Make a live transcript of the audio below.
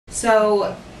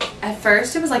So at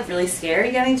first it was like really scary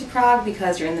getting to Prague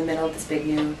because you're in the middle of this big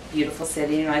new beautiful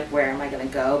city and you're like, where am I going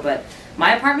to go? But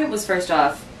my apartment was, first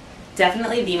off,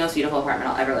 definitely the most beautiful apartment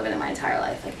I'll ever live in my entire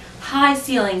life. Like high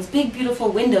ceilings, big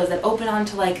beautiful windows that open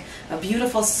onto like a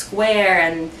beautiful square,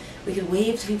 and we could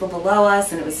wave to people below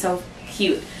us, and it was so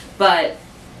cute. But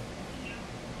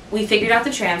we figured out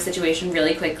the tram situation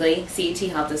really quickly. CET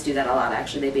helped us do that a lot,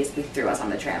 actually. They basically threw us on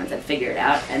the tram and said, figure it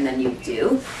out, and then you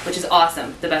do, which is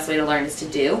awesome. The best way to learn is to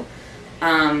do.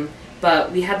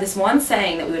 But we had this one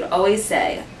saying that we would always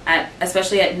say,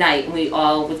 especially at night when we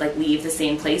all would like leave the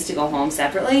same place to go home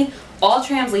separately, all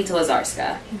trams lead to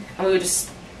Lazarska. And we would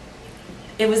just,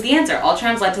 it was the answer. All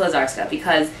trams led to Lazarska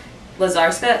because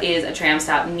Lazarska is a tram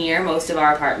stop near most of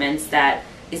our apartments that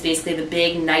is basically the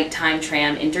big nighttime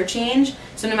tram interchange.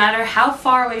 So no matter how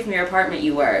far away from your apartment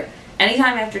you were,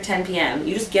 anytime after 10 p.m.,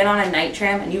 you just get on a night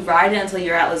tram and you ride it until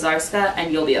you're at Lazarska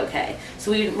and you'll be okay.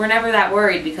 So we were never that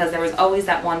worried because there was always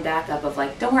that one backup of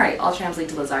like, don't worry, all trams lead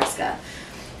to Lazarska.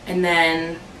 And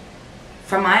then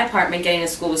from my apartment, getting to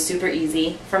school was super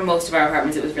easy. From most of our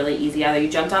apartments, it was really easy. Either you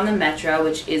jumped on the metro,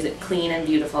 which is clean and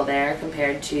beautiful there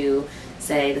compared to,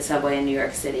 say, the subway in New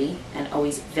York City, and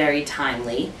always very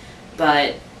timely.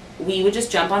 But we would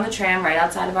just jump on the tram right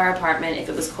outside of our apartment if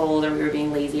it was cold or we were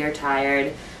being lazy or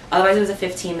tired. Otherwise, it was a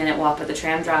 15-minute walk, but the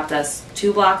tram dropped us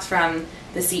 2 blocks from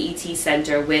the CET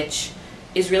Center, which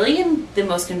is really in the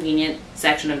most convenient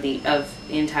section of the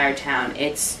entire town.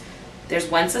 There's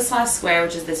Wenceslas Square,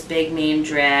 which is this big main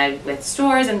drag with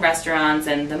stores and restaurants,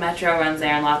 and the metro runs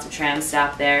there and lots of trams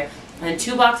stop there. And then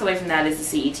 2 blocks away from that is the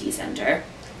CET Center.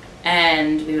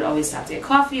 And we would always stop to get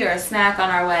coffee or a snack on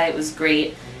our way. It was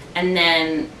great. And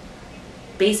then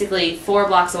basically 4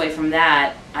 blocks away from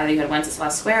that, either you had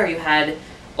Wenceslas Square or you had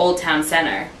Old Town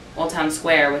Center, Old Town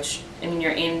Square, which, I mean,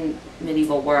 you're in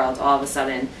medieval world all of a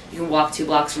sudden. You can walk 2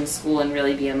 blocks from school and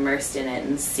really be immersed in it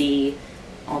and see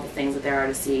all the things that there are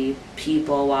to see,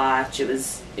 people watch. It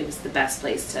was the best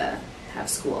place to have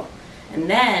school. And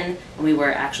then when we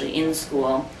were actually in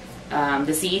school,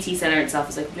 the CET Center itself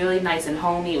was like really nice and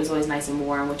homey. It was always nice and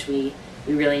warm, which we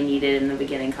really needed in the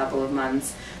beginning couple of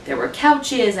months. There were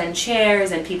couches and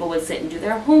chairs, and people would sit and do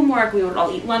their homework. We would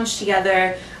all eat lunch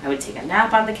together. I would take a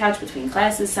nap on the couch between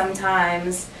classes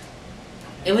sometimes.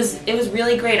 It was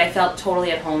really great. I felt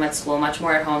totally at home at school, much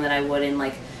more at home than I would in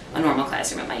like a normal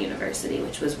classroom at my university,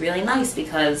 which was really nice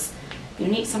because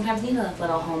you sometimes need a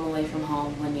little home away from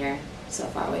home when you're so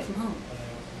far away from home.